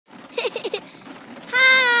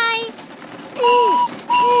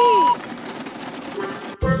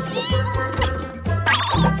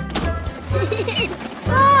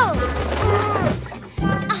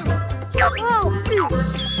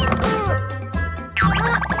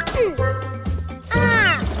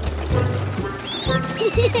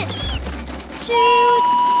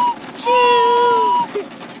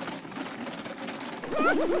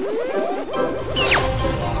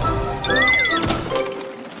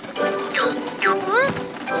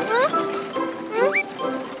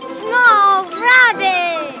Small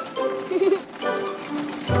rabbit.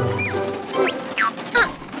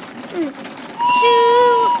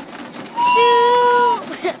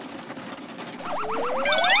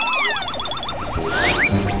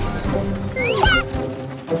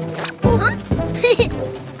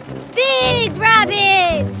 Big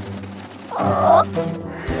rabbits.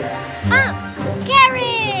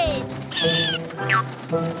 Carrot.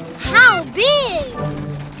 How big?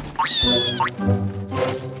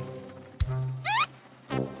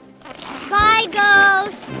 Bye,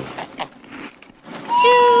 ghost.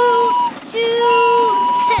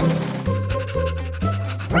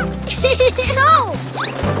 No.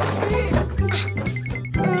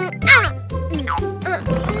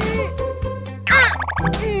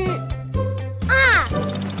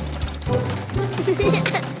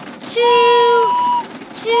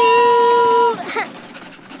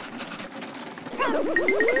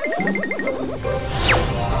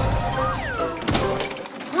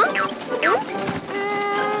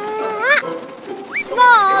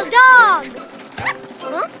 Small dog.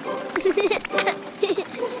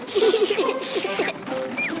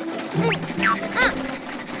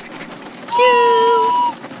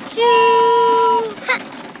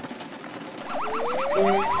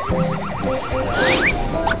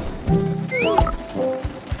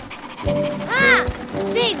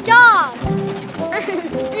 Big dog.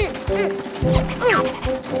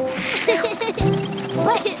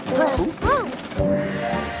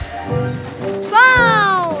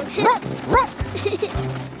 Wow!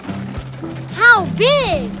 How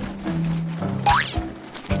big?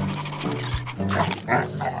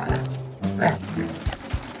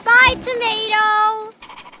 Bye, tomato.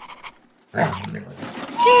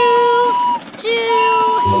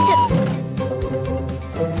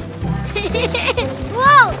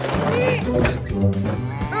 Whoa!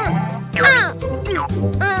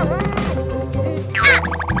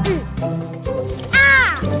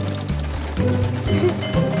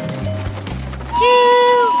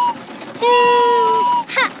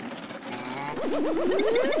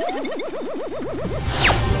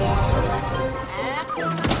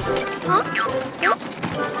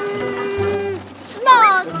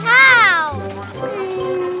 Small cow.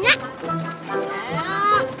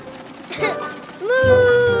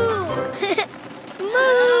 Moo.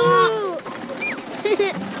 Moo.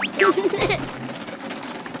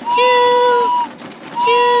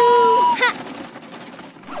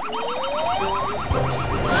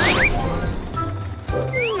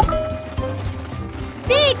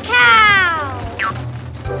 Big cow.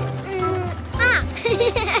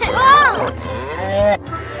 Oh.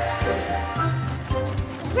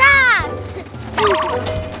 Grass.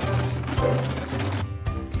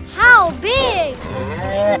 How big?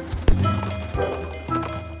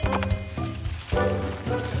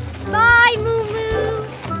 Bye, Moo Moo.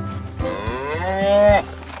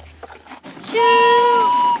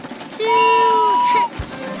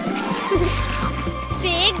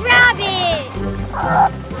 Big rabbit.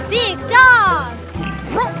 Big dog.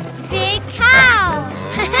 Big cow.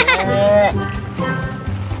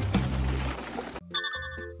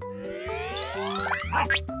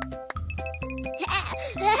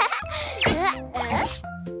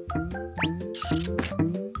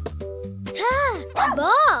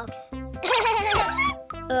 Box.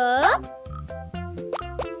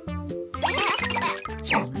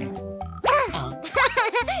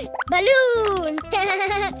 Balloon.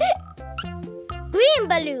 Green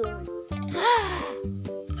balloon.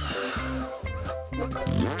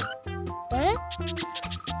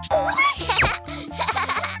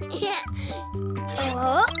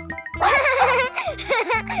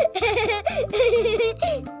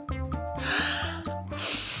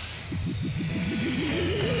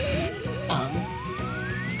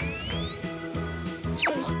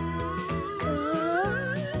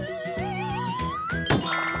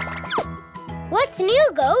 What's new,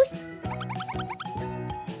 Ghost?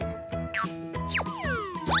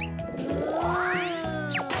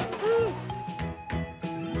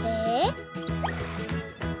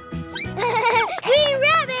 Green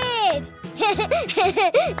rabbit!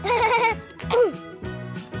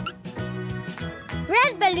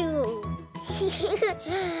 Red balloon!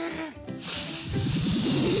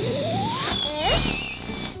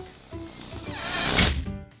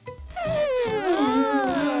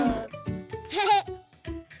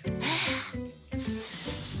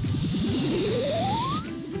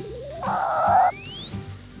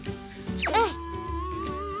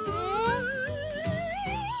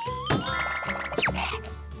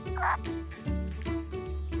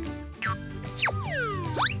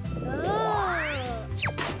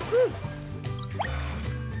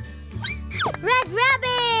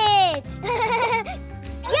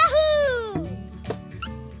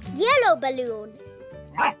 balloon.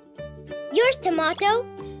 Yours, Tomato.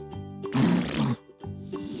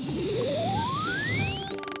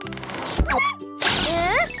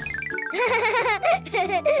 Huh?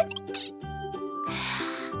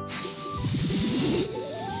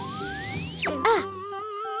 Ah.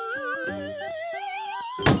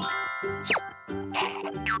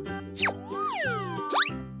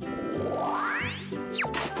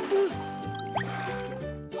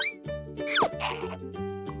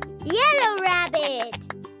 Yellow rabbit.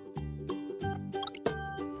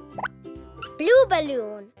 Blue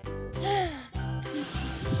balloon.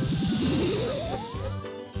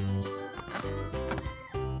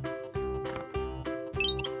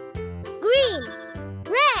 Green,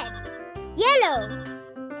 red, yellow.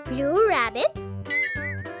 Blue rabbit.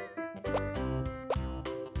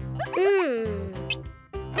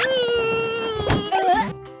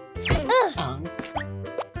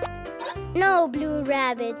 No blue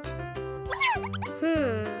rabbit.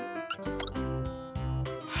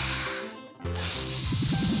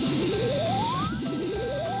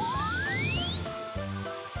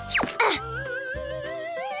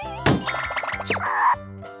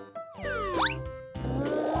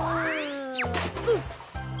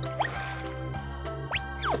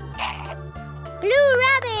 Blue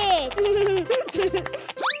rabbit.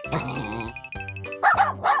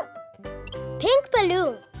 Pink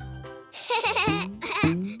balloon.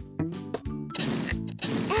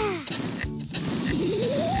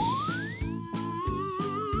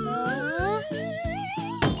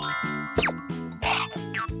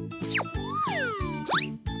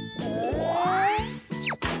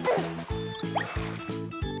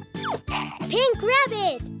 Pink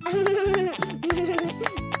rabbit.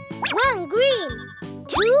 1 green,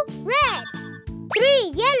 2 red,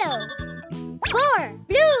 3 yellow, 4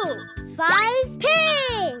 blue, 5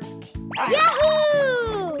 pink.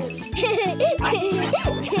 Yahoo!